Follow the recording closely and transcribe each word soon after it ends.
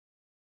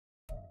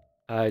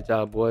All right,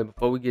 y'all, boy.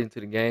 Before we get into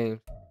the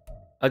game,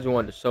 I just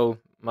wanted to show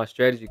my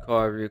strategy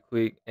card real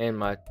quick and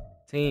my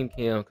team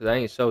cam because I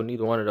ain't showed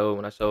neither one of those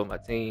when I showed my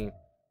team.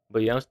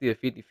 But yeah, I'm still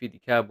 50-50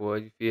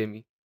 Cowboys. You feel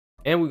me?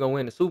 And we're gonna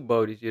win the Super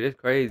Bowl this year. That's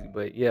crazy.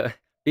 But yeah,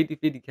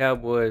 50-50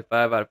 Cowboys,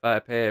 5 out of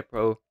 5 pad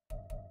pro.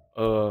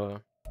 Uh,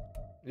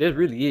 that's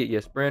really it.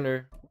 Yeah,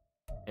 sprinter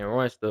and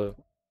run stuff.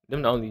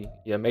 Them the only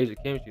major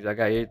chemistries. I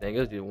got everything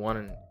else just 1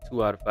 and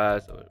 2 out of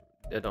 5, so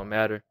that don't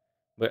matter.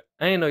 But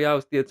I ain't know y'all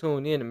was still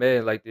tuned in to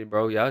Madden like this,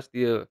 bro. Y'all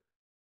still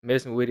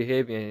messing with it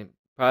heavy and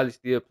probably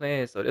still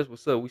playing. So that's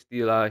what's up. We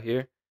still out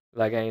here.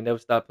 Like I ain't never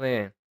stopped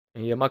playing.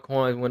 And yeah, my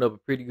coins went up a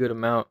pretty good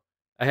amount.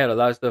 I had a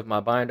lot of stuff in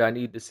my binder I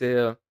needed to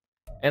sell.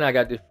 And I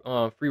got this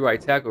free right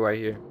tackle right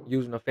here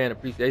using the fan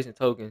appreciation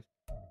tokens.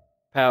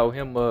 Power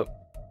him up.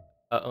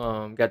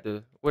 Got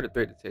the where the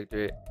threat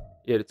detector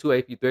at? Yeah, the 2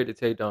 AP threat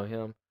detector on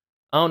him.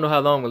 I don't know how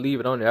long I'm gonna leave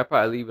it on there. I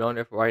probably leave it on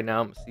there for right now.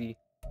 I'm gonna see.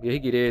 Yeah, he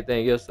get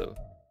everything else, so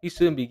he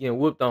shouldn't be getting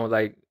whooped on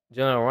like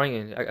John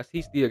Ryan. I guess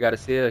he still got to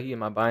sell. He in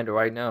my binder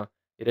right now.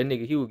 Yeah, that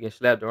nigga he was getting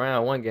slapped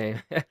around one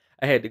game.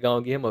 I had to go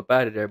and get him up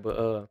out of there.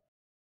 But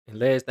and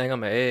last thing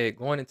I'm gonna add,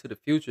 going into the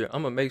future,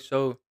 I'm gonna make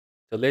sure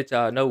to let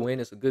y'all know when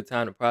it's a good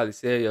time to probably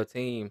sell your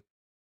team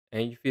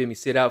and you feel me,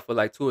 sit out for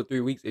like 2 or 3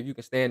 weeks if you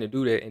can stand to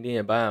do that and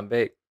then buy them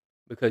back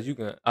because you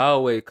can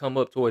always come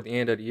up toward the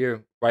end of the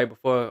year, right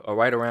before or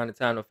right around the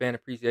time the fan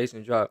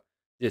appreciation drop,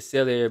 just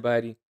sell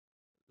everybody.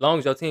 Long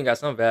as your team got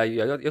some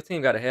value, your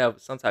team got to have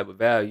some type of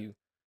value.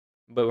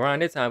 But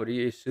around that time of the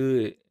year, it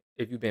should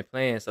if you've been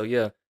playing. So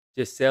yeah,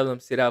 just sell them,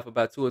 sit out for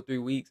about 2 or 3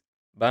 weeks,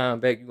 buy them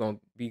back. You're gonna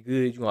be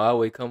good. You're gonna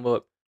always come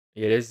up.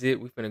 Yeah, that's it.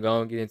 We finna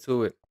go and get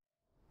into it.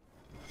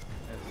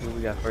 Let's see what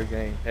we got first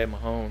game. Pat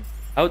Mahomes.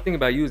 I was thinking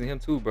about using him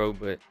too, bro,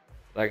 but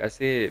like I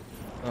said,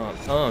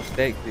 Tom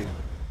Stacks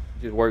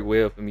just worked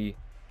well for me.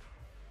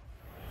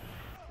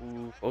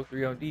 Ooh,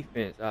 4-3 on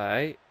defense. All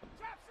right.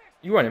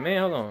 You running, man?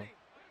 Hold on.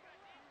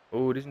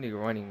 Oh, this nigga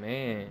running,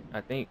 man.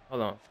 I think.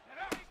 Hold on.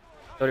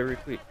 Throw that real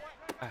quick.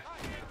 Ah,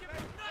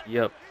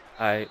 yep.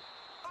 All right.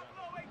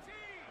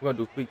 We're going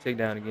to do a quick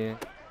takedown again.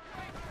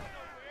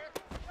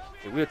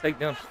 Yeah, we'll take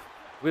them.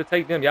 We'll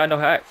take them. Y'all know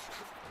how.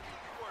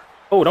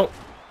 Oh, don't.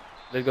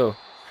 Let's go.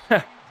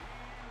 Know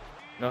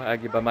how I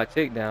get by my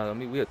takedown. I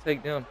mean, we'll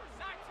take them.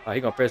 All right,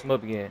 he going to press him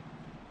up again.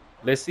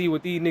 Let's see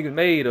what these niggas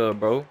made of,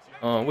 bro.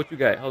 What you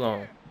got? Hold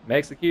on.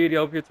 Max security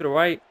over here to the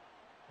right.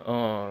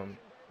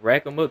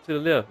 Rack them up to the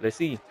left. Let's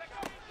see.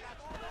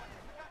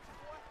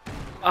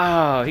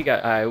 Ah, he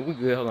got. All right, we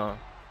good. Hold on.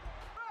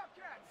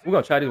 We're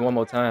gonna try this one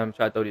more time.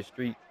 Try to throw this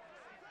streak.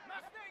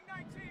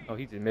 Oh,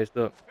 he just messed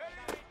up.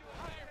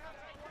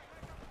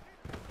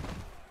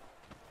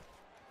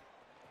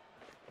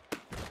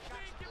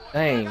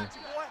 Dang.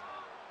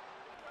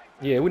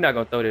 Yeah, we're not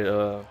gonna throw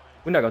that.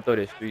 We're not gonna throw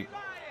that streak.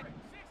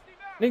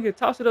 Nigga,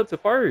 toss it up to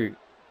Ferg.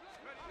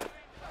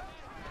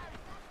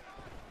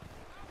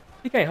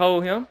 He can't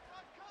hold him.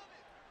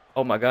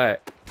 Oh my god.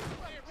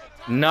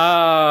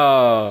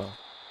 No.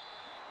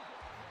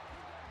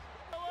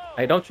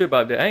 Hey, don't trip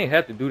about that. I ain't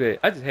have to do that.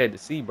 I just had to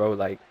see, bro.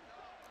 Like,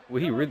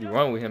 will he really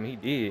run with him? He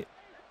did.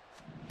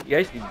 He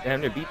actually damn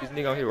near beat this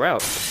nigga on his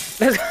route.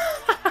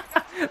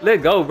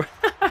 Let go, bro.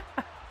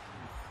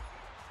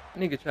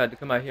 Nigga tried to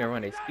come out here and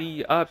run a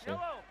speed option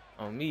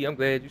on me. I'm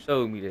glad you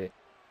showed me that.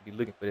 Be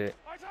looking for that.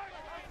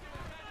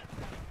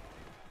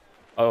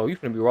 Oh, you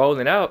finna be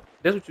rolling out.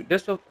 That's what you.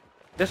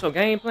 That's your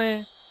game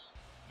plan.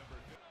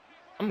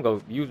 I'm gonna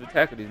go use the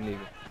tackle this nigga.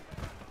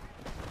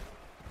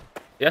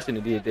 Yeah, I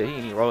shouldn't have did that. He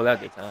didn't even roll out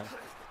that time.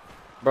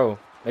 Bro,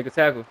 make a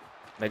tackle.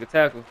 Make a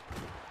tackle.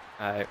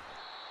 All right.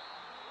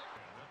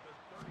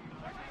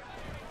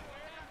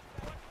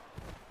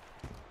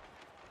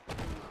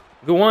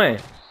 Good one.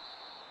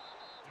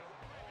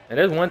 And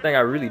that's one thing I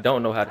really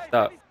don't know how to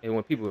stop. And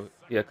when people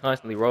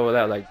constantly roll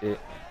out like that.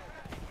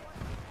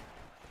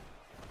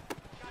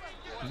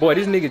 Boy,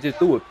 this nigga just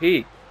threw a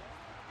pick.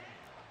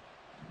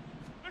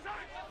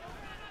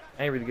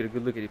 I ain't really get a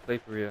good look at his play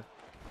for real.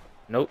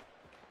 Nope.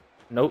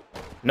 Nope.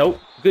 Nope.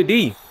 Good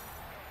D.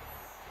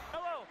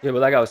 Yeah, but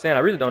like I was saying,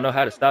 I really don't know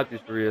how to stop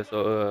this for real.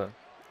 So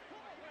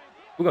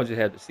we're gonna just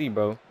have to see,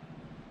 bro.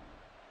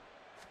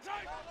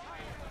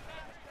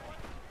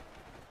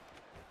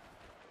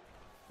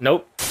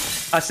 Nope.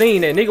 I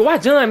seen that nigga. Why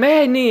John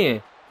Madden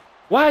in?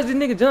 Why is this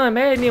nigga John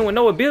Madden in with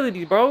no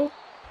abilities, bro?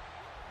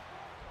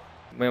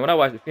 Man, when I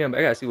watched the film,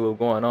 I gotta see what was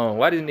going on.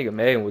 Why this nigga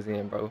Madden was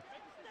in, bro?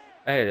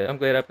 I'm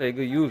glad I played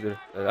good user.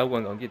 I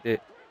wasn't gonna get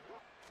that.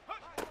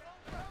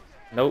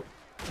 Nope.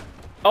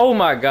 Oh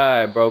my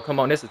god, bro. Come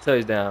on, that's a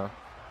touchdown.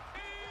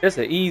 That's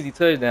an easy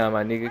touchdown,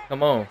 my nigga.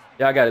 Come on.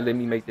 Y'all gotta let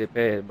me make that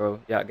pass, bro.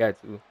 Y'all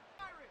got to.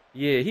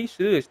 Yeah, he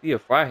should still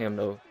fry him,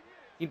 though.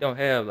 He don't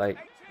have, like,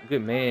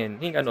 good man.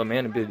 He ain't got no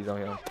man abilities on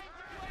him.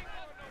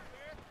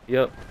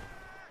 Yep.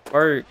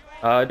 Work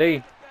all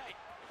day.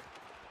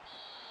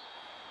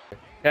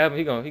 Cap,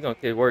 he gonna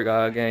catch work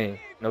all game.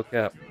 No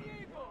cap.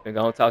 And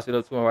gonna toss it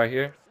up to him right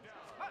here.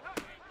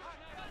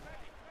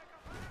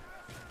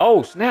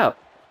 Oh, snap.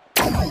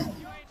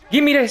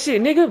 Give me that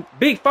shit, nigga.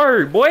 Big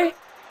Ferg, boy.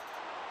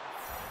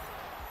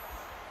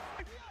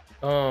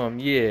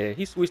 Yeah,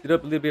 he switched it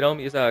up a little bit on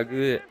me. It's all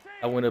good.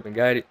 I went up and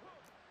got it.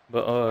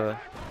 But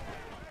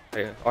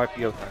hey,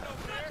 RPO time.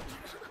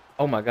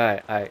 Oh my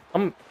god. Alright.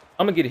 I'm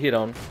gonna get a hit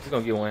on him. We're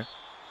gonna get one.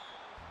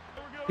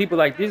 People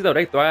like this though,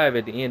 they thrive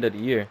at the end of the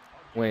year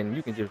when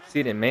you can just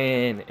sit and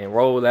man and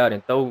roll out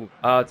and throw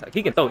all time.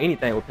 He can throw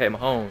anything with Pat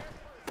Mahomes.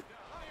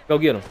 Go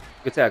get him.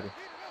 Good tackle.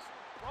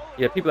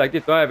 Yeah, people like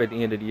this thrive at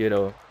the end of the year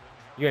though.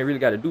 You ain't really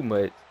got to do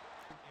much.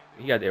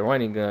 He got that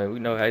running gun. We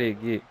know how they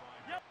get.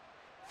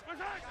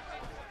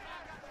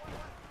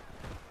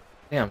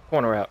 Damn,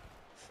 corner out.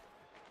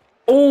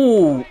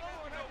 Oh,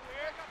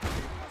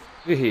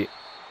 good hit.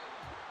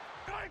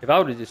 If I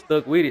would have just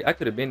stuck with it, I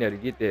could have been there to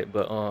get that.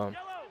 But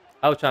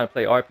I was trying to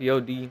play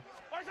RPOD.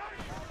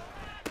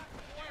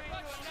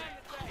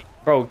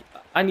 Bro,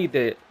 I need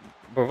that.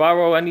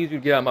 Bravaro, I need you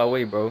to get out of my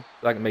way, bro,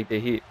 so I can make that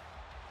hit.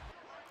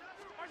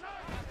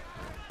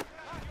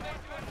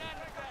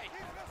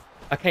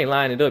 I can't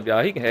line it up,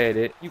 y'all. He can have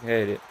it. You can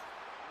have it.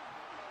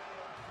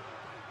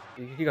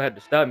 He gonna have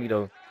to stop me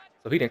though.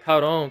 So he done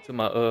caught on to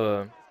my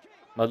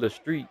little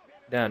streak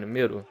down the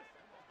middle.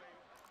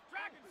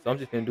 So I'm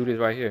just gonna do this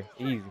right here.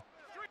 Easy.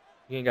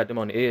 He ain't got them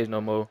on the edge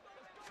no more.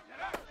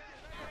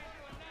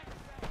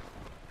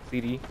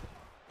 CD.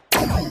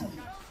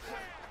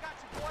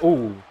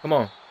 Oh, come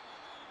on.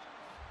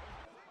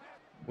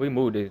 We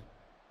moved this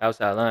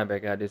outside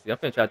linebacker out this. I'm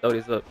finna try to throw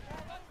this up.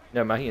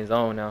 Never mind, he in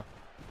zone now.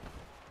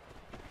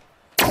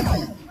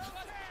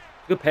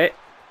 Good pat.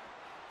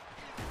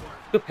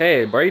 Good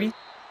pad, Brady.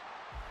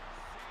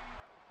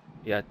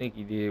 Yeah, I think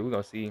he did. We're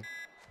gonna see.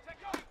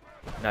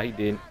 Nah, he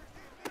didn't.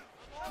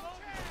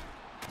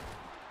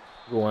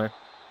 Good one.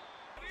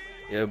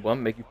 Yeah, boy, I'm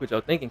gonna make you put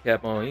your thinking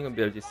cap on. You ain't gonna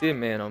be able to just sit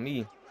man on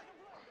me.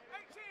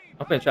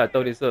 I'm finna try to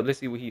throw this up. Let's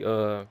see what he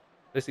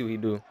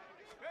do.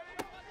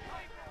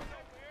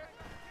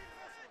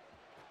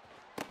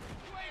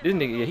 This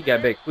nigga, yeah, he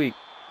got back quick.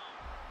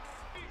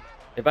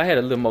 If I had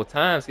a little more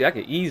time, see, I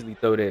could easily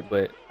throw that,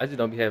 but I just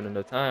don't be having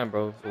enough time,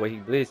 bro. The way he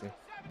blitzing.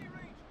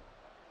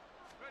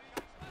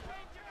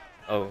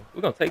 Oh,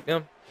 we're gonna take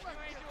them.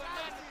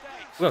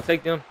 We're gonna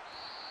take them.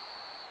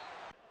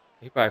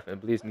 He probably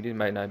finna blitz me. This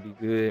might not be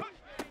good.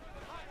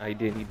 No, he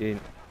didn't. He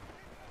didn't.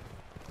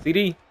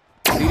 CD.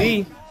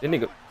 CD.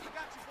 That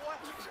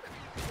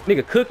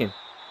nigga cooking.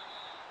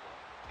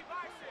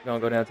 Gonna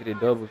go down to the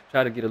double.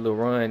 Try to get a little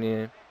run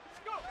in.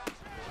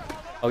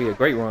 Oh, yeah.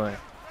 Great run.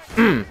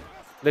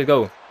 Let's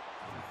go.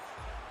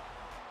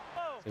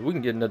 If we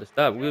can get another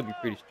stop, we'll be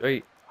pretty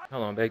straight.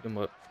 Hold on. Back them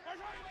up.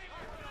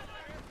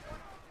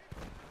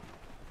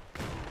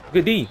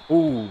 Good D.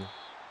 Ooh.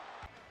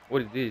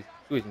 What is this?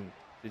 Switching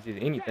to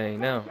just anything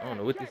now. I don't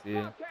know what this is.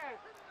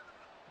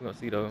 We're gonna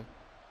see though.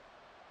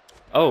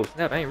 Oh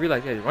snap! I ain't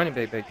realize he had a running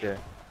back there.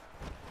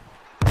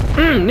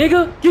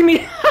 Nigga, give me,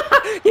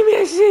 give me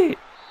that shit.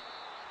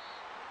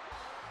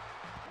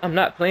 I'm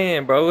not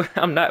playing, bro.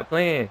 I'm not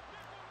playing.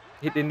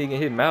 Hit that nigga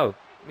in his mouth.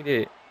 Give me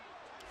that.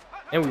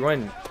 And we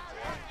running.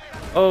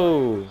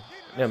 Oh,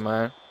 never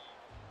mind.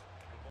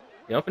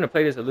 Yeah, I'm finna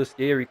play this a little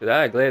scary because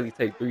I gladly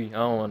take 3. I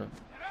don't wanna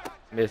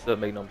mess up,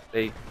 make no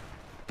mistake.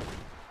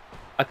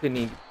 I couldn't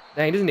even.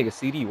 Dang, this nigga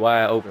CD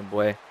wide open,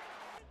 boy.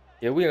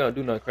 Yeah, we ain't gonna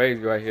do nothing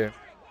crazy right here.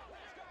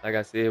 Like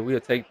I said, we'll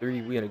take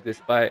 3. We in a good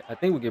spot. I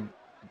think we get.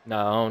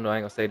 Nah, I don't know. I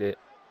ain't gonna say that.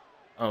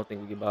 I don't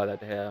think we get ball out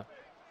the half.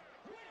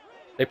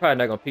 They probably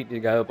not gonna pick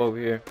this guy up over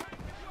here.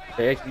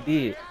 They actually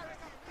did.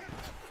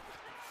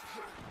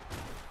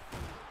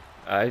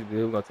 Alright, it's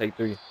good. We're gonna take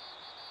 3.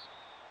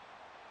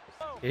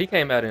 Yeah, he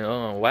came out in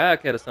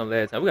Wildcat or something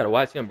last time. We gotta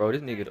watch him, bro.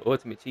 This nigga the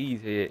ultimate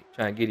cheesehead,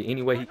 trying to get it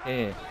any way he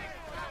can.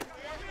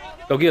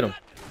 Go get him.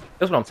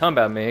 That's what I'm talking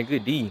about, man.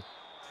 Good D.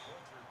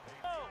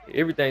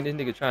 Everything this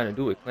nigga trying to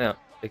do with clamp,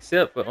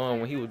 except for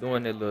when he was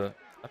doing that little,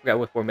 I forgot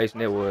what formation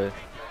that was.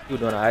 He was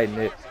doing a high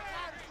net.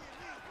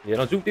 Yeah,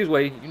 don't juke this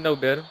way. You know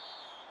better.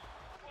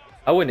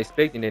 I wasn't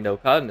expecting it though.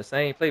 Calling the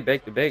same play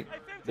back to back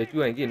that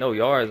you ain't getting no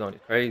yards on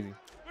is crazy.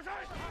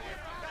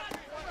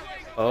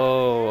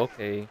 Oh,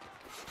 okay.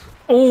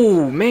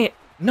 Oh man,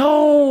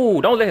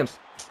 no! Don't let him.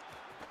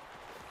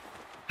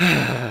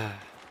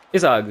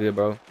 It's all good,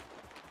 bro.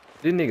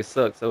 This nigga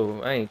sucks,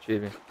 so I ain't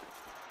tripping.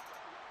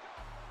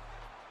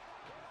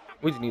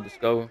 We just need to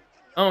score.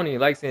 I don't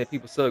even like saying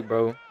people suck,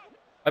 bro.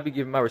 I be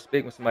giving my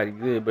respect when somebody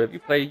good, but if you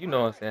play, you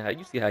know what I'm saying. How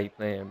you see how you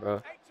playing,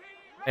 bro.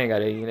 I ain't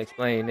gotta even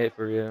explain that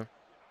for real.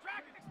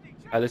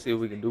 Alright, let's see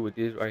what we can do with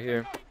this right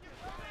here.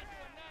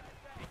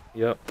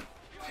 Yep.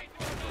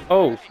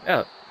 Oh,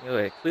 snap. Yo,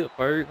 that clip,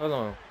 Ferg. Hold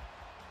on.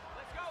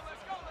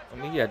 I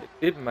mean, he had to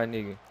clip my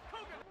nigga.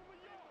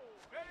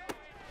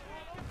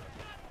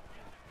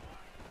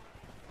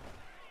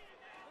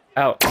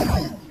 Out.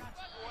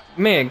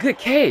 Man, good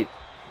catch.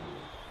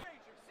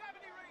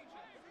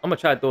 I'm gonna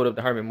try to throw it up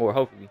to Herman more,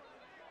 hopefully.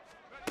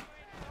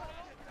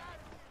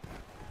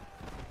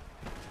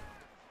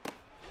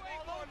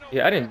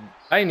 Yeah, I didn't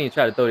even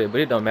try to throw that,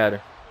 but it don't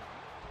matter.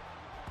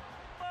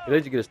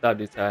 Let's just get a stop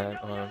this time.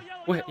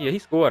 Well, yeah, he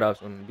scored off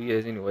some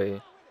BS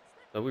anyway,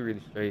 so we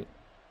really straight.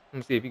 Let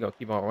me see if he gonna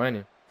keep on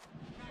running.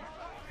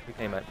 He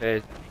came out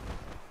fast.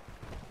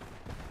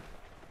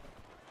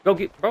 Go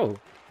get, bro.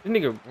 This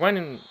nigga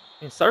running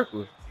in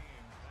circles.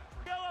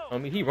 I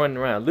mean, he running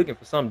around looking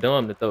for something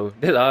dumb to throw.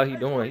 That's all he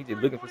doing. He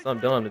just looking for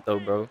something dumb to throw,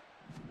 bro.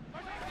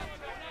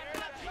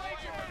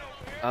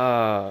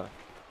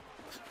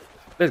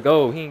 Let's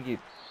go. He didn't get.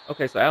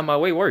 Okay, so out of my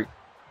way work.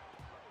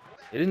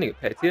 Yeah, this nigga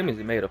Pat Tillman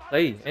just made a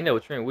play. Ain't that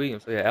with Trent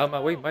Williams? So yeah, out of my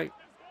way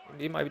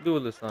he might do a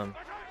little something.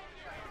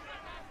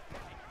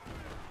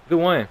 Good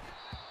one.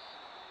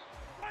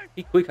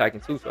 He quick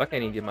hiking too, so I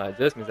can't even get my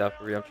adjustments out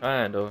for real. I'm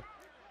trying though.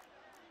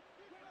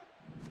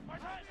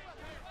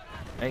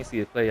 I ain't see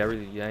it play. I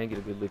ain't get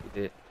a good look at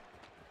that.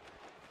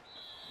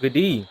 Good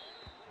D.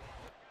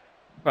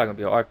 Probably gonna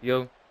be an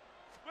RPO.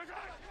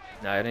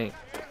 Nah, it ain't.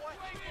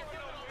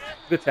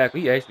 Good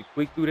tackle. He actually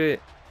quick through that.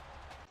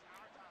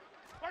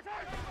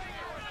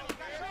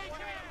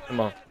 Come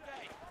on.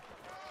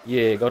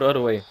 Yeah, go the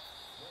other way.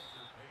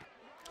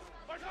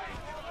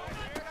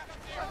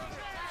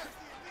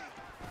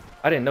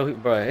 I didn't know he,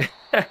 bro.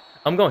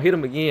 I'm gonna hit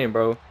him again,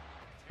 bro.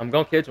 I'm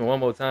gonna catch him one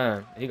more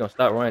time. He gonna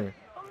stop running.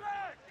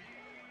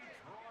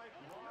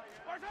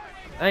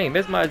 I ain't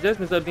messed my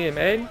adjustments up being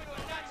mad.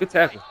 Good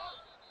tackle.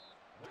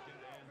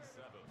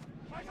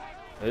 Yeah,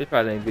 this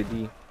probably ain't good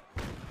D.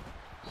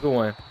 Good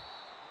one.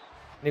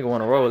 Nigga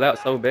wanna roll out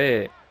so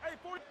bad.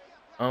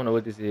 I don't know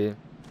what this is.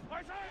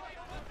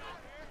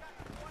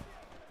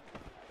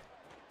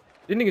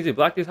 This nigga just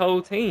blocked his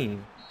whole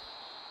team.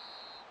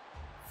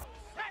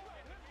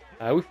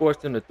 Alright, we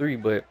forced him to 3,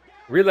 but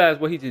realize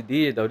what he just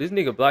did though. This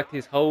nigga blocked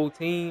his whole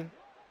team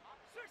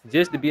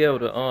just to be able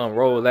to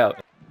roll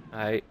out.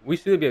 Alright, we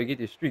should be able to get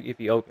this streak if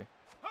he open.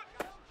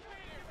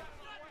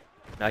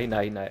 Nah, he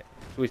not.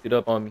 Switched it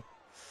up on me.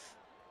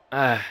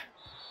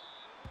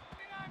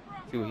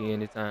 See what he in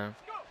this time.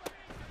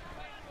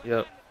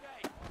 Yep.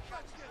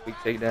 Quick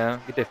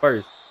takedown. Get that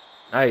first.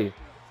 Nice.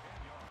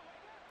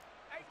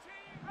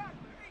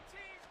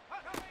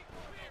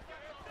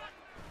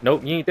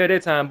 Nope, you ain't there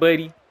that time,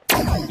 buddy.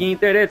 You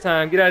ain't there that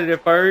time. Get out of there,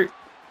 Ferg.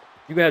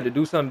 You gonna have to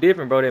do something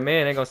different, bro. That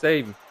man ain't gonna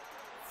save you.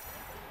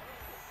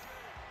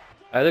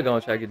 Alright, they're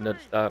gonna try to get another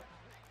stop.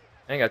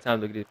 I ain't got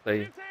time to look at this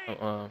play.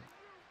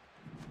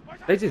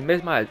 They just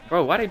messed my,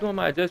 bro. Why they doing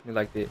my adjustment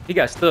like that? He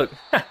got stuck.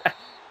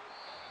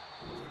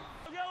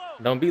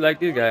 Don't be like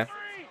this guy.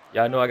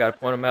 Y'all know I gotta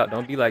point him out.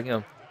 Don't be like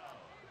him.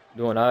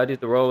 Doing all this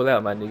to roll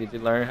out, my nigga.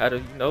 Just learn how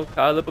to,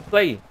 call up a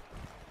play.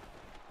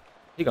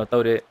 He gonna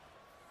throw that.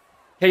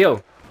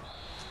 KO.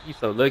 You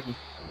so lucky.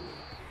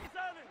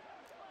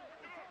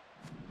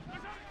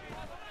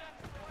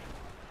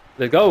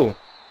 Let's go.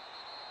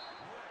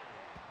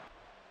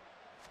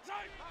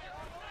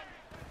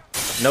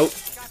 Nope.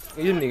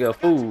 You nigga a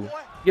fool.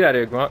 Get out of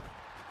there, Grunt.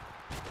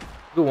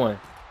 Good one.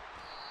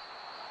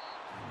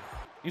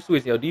 You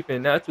switch your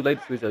defense now. It's too late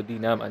to switch your D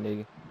now, my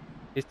nigga.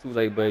 It's too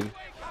late, buddy.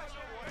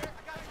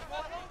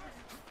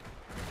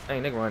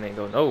 Dang, nigga run ain't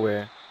go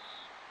nowhere.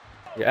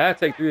 Yeah, I'll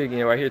take 3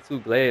 again right here too,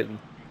 gladly.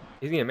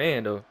 He's getting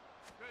man though.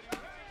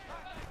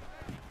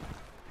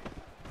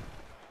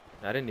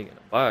 Nah, that nigga in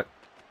the box.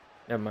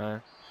 Never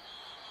mind.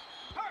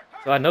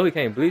 So I know he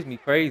can't blitz me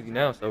crazy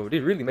now, so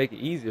this really make it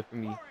easier for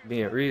me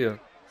being real.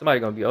 Somebody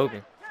gonna be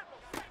open.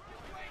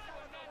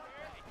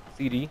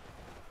 CD.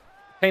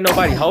 Can't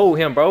nobody hold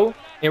him, bro.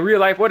 In real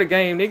life, what a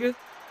game, nigga.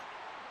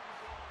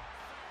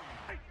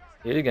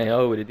 Yeah, this game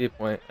over at this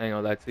point. I ain't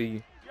gonna lie to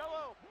you.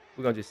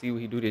 We're gonna just see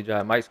what he do this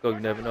job. Might score, you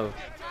never know.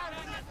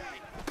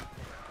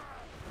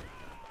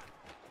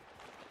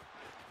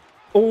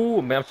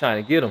 Oh, man, I'm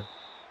trying to get him.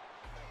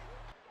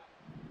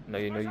 No,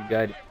 you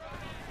got it.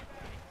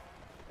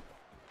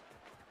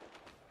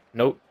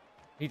 Nope.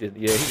 He just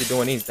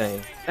doing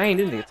anything. Dang,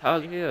 this nigga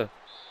tall as hell.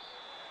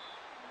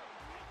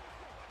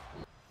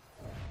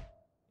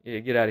 Yeah,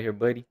 get out of here,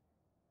 buddy.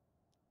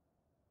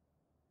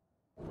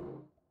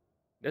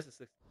 That's a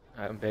 6.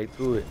 All right, I'm back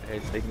to it. I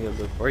had to take me a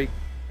little break.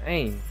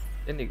 Dang,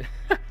 that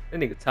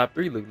nigga top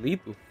 3 look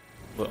lethal.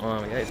 But yeah,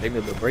 I had to take me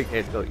a little break. I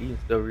had to go eat and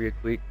stuff real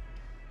quick.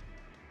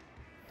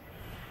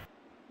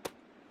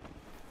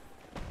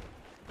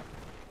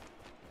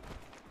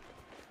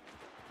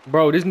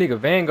 Bro, this nigga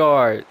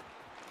Vanguard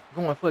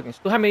going fucking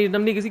stupid. How many of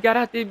them niggas he got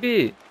out there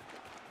big?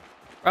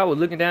 Bro, I was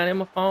looking down at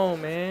my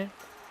phone, man.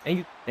 Ain't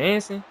you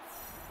dancing?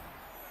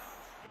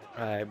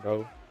 Alright,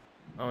 bro.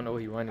 I don't know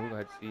where he running. We're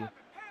gonna have to see.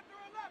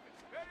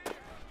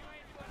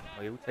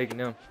 Oh, yeah, we taking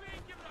them.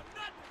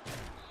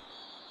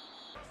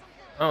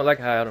 I don't like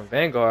how I don't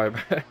Vanguard,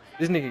 bro.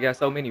 This nigga got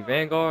so many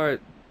Vanguard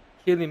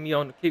killing me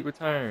on the kick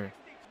return.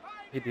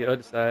 Hit the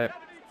other side.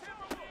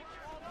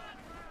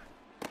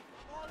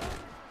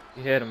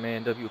 He had a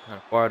man up. He was kind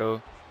of far,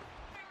 though.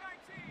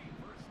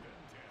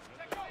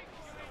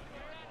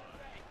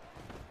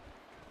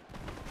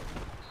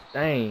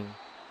 Dang.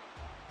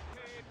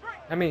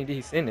 How many did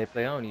he send that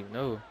play? I don't even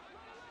know.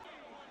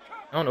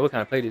 I don't know what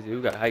kind of play this is.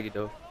 We got to hike it,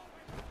 though.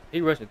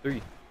 He rushing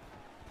 3.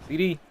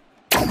 CD.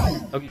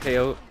 Okay,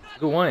 KO.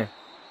 Good one.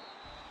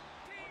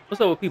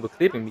 What's up with people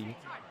clipping me?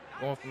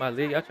 Going for my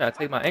leg. Y'all trying to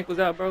take my ankles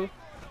out, bro?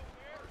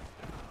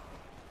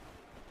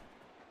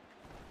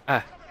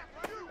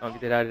 Don't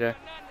get that out of there.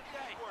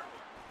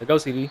 Let's go,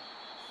 CD.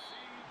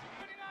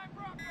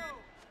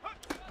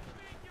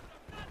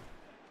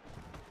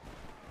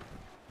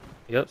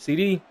 Yep,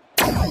 CD.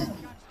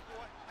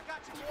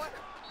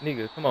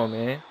 Nigga, come on,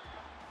 man.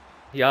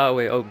 He all the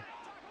way open.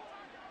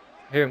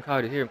 Hear him call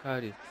it. Hear him call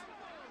it.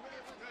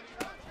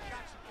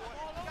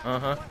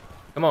 Uh-huh.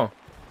 Come on.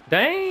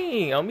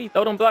 Dang! On me.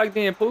 Throw them blocks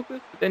in,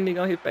 Puka. Put that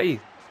nigga on his face.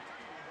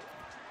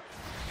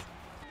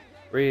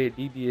 Red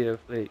DBL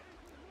flick.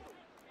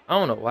 I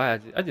don't know why.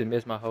 I just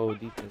messed my whole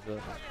defense up.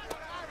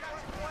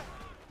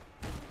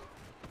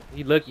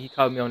 He lucky he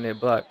caught me on that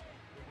block.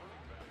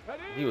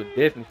 He was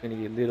definitely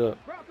finna get lit up.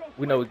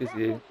 We know what this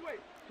is.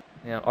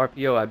 Now,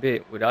 RPO, I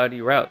bet, with all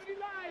these routes.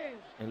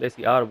 Unless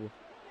he audible.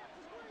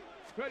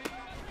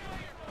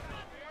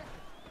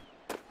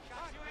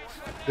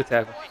 Good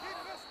tackle.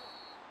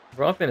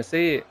 Bro, I'm finna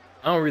say it.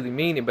 I don't really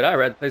mean it, but I'd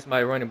rather play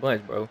somebody running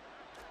bunch, bro.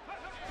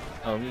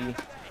 Me.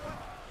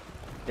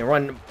 Then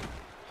run.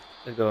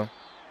 Let's go.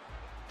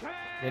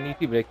 Then these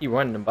people that keep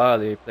running the ball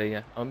every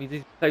play. Me,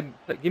 just play.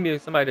 Give me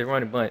somebody that's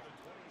running bunch.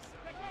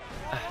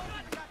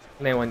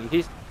 Man, when he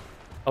hits.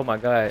 Oh my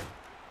God.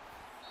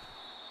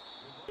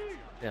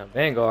 Damn,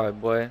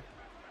 Vanguard, boy.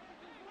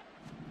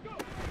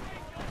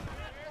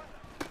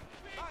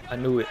 I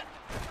knew it.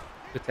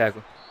 Good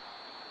tackle.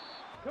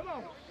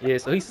 Yeah,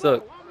 so he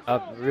sucked.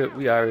 Off the rip,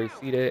 we already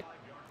see that.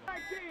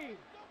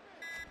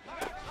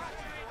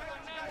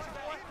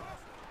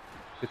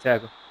 Good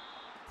tackle.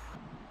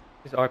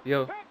 It's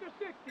RPO.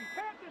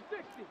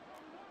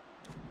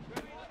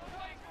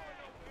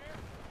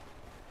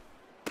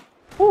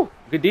 Woo,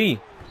 good D.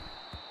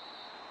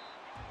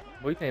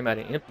 Boy, you came out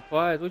of empty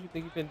quads. What you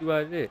think you finna do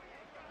out of that?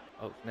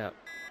 Oh, snap.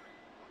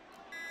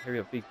 Hurry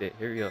up, fix that.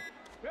 Hurry up.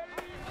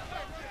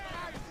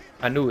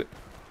 I knew it.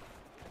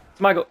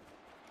 Somebody go.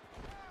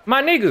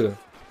 My nigga.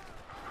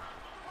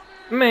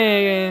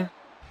 Man.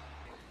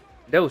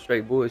 That was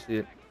straight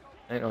bullshit.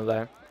 I ain't gonna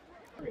lie.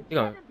 You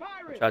gonna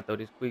try to throw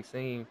this quick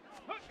seam.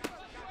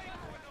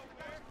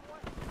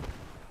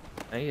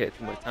 Man, he had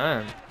too much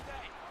time.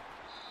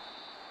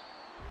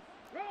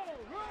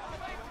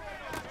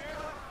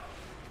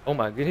 Oh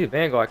my goodness, his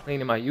Vanguard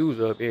cleaning my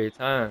user up every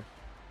time.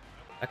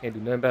 I can't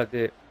do nothing about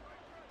that.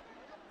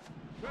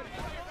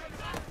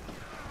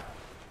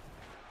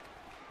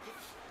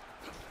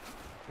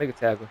 Make a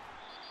tackle.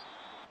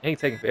 It ain't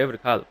taking forever to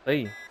call a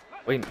play.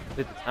 Waiting,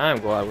 let the time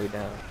go all the way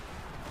down.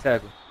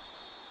 Tackle.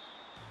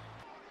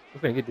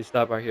 We're gonna get this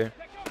stop right here.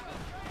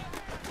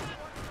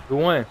 Good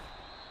one.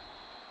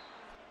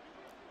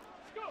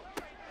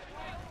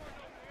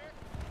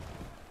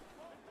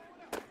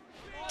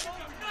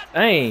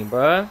 Dang,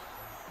 bruh.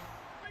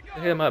 What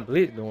the hell my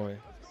blitz doing?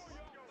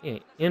 He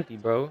ain't empty,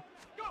 bro.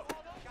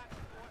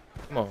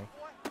 Come on.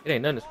 It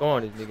ain't nothing to score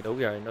on this nigga, though.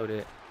 We already know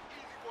that.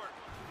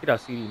 Get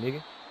out CD,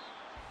 nigga.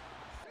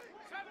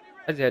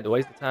 I just had to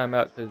waste the time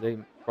out because they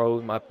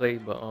froze my play,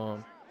 but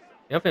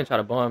yeah, I'm finna try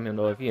to bomb him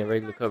though if he in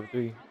regular cover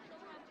 3.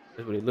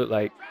 That's what it looked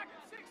like.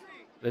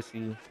 Let's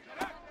see.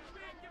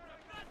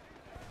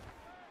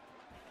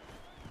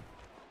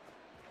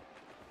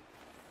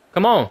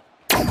 Come on.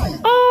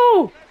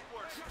 Oh!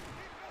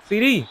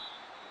 CD.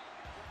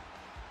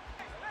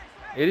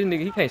 Yeah, this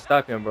nigga, he can't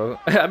stop him, bro.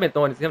 I've been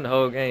throwing it to him the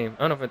whole game.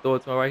 I don't know if I throw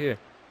it to him right here.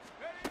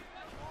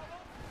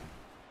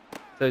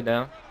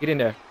 Touchdown. Get in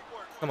there.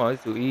 Come on,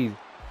 it's too easy.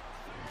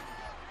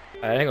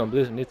 I ain't gonna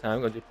blitz him this time.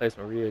 I'm gonna just play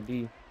some real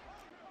D.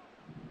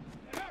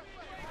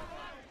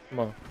 Come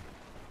on.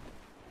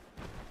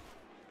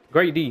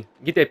 Great D.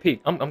 Get that pick.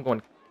 I'm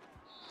going.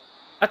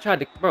 I tried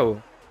to,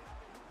 bro.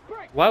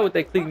 Why would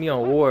they click me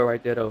on Ward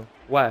right there, though?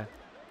 Why?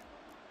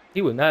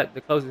 He was not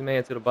the closest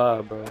man to the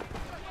ball, bro.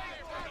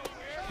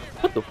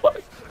 What the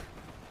fuck?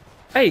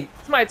 Hey,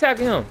 somebody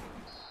tackle him.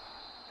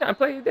 What kind of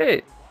play is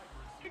that?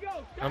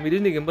 I mean,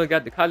 this nigga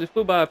got the college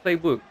football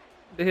playbook.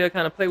 What the hell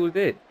kind of play was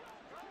that?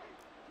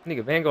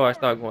 Nigga Vanguard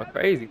started going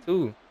crazy,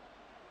 too.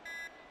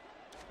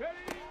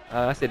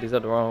 I set this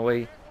up the wrong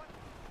way.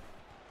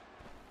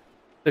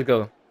 Let's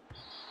go.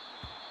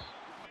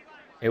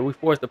 Hey, we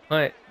forced the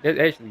punt. That's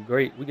actually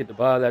great. We get the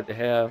ball at the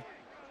half.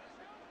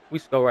 We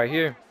score right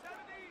here.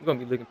 We're going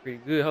to be looking pretty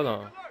good. Hold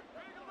on.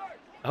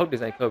 I hope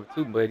this ain't cover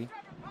 2, buddy.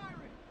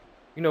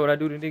 You know what I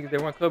do to niggas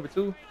that run cover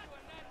 2?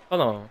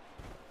 Hold on.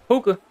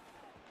 Puka.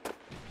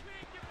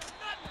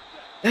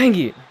 Dang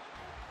it.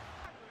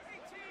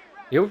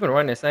 Yeah, we're gonna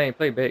run that same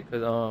play back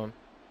because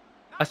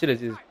I should have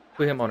just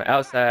put him on the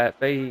outside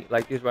fade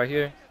like this right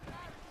here.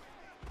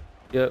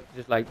 Yep,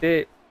 just like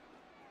that.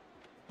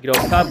 Get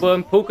over top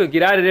button. Puka,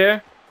 get out of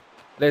there.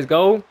 Let's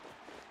go.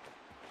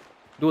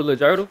 Do a little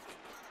turtle.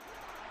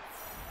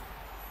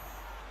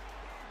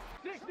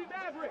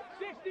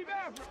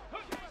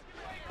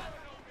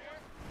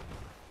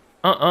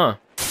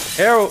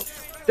 Harold.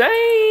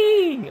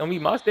 Dang. I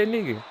mean, moss that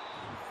nigga.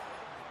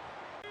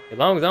 As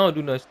long as I don't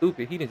do nothing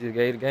stupid, he done just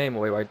gave the game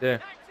away right there.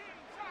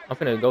 I'm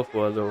finna go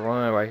for a little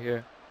run right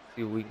here.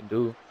 See what we can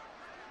do.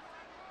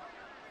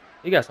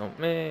 He got some,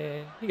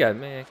 man. He got,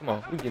 man. Come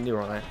on. We getting it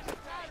right.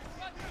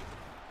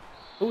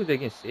 Who was that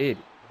getting said?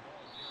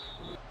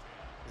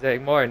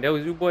 Zach Martin. That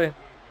was you, boy?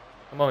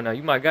 Come on now.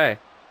 You my guy.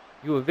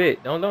 You a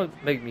vet.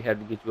 Don't make me have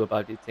to get you up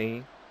out this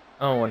team.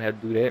 I don't want to have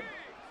to do that.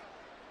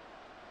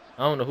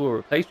 I don't know who will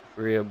replace me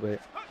for real, but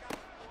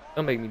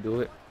don't make me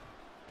do it.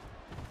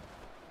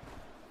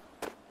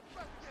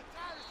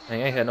 I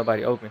ain't had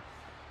nobody open.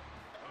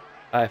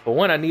 All right, for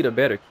one, I need a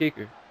better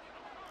kicker.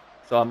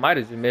 So I might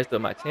have just messed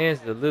up my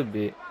chances a little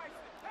bit.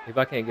 If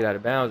I can't get out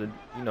of bounds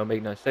or,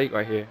 make nothing shake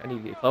right here, I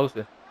need to get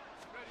closer.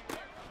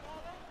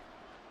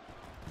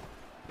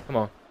 Come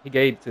on. He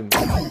gave it to me.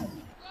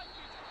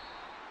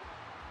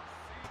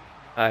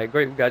 All right,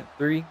 great. We got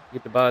 3.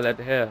 Get the ball at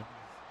the half.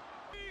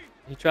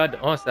 He tried to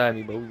onside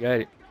me, but we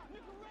got it.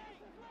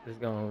 Just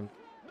gonna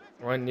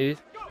run this.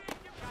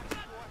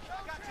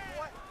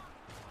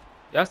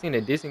 Y'all seen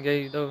that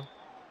disengage, though?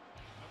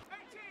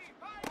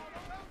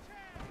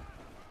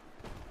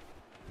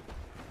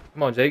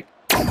 Come on, Jake.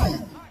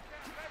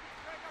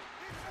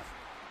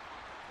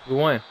 We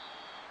won.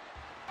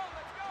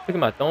 Look at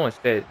my throwing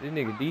stats. This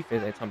nigga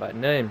defense ain't talking about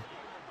nothing.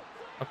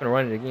 I'm finna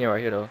run it again right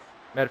here, though.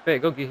 Matter of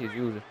fact, go get his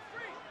user.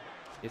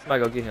 Yeah,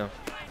 somebody go get him.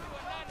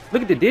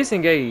 Look at the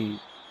disengage.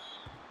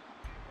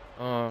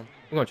 We're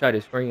gonna try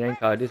this screen. I ain't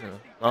called this in a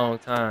long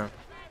time.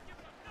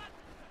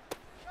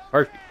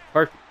 Perfect.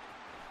 Perfect.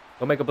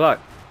 Go make a block.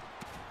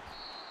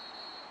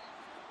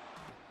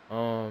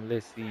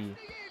 Let's see.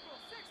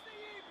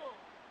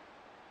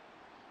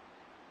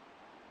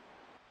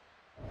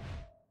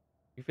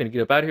 You finna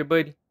get up out of here,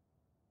 buddy?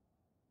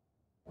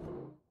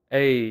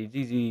 Hey,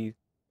 GG's.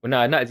 Well,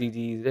 nah, not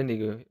GG's. That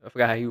nigga, I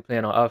forgot how he was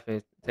playing on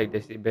offense. Take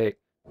that shit back.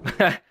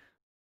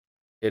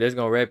 Yeah, that's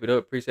gonna wrap it up.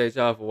 Appreciate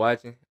y'all for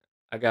watching.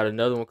 I got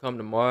another one coming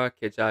tomorrow.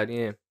 Catch y'all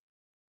then.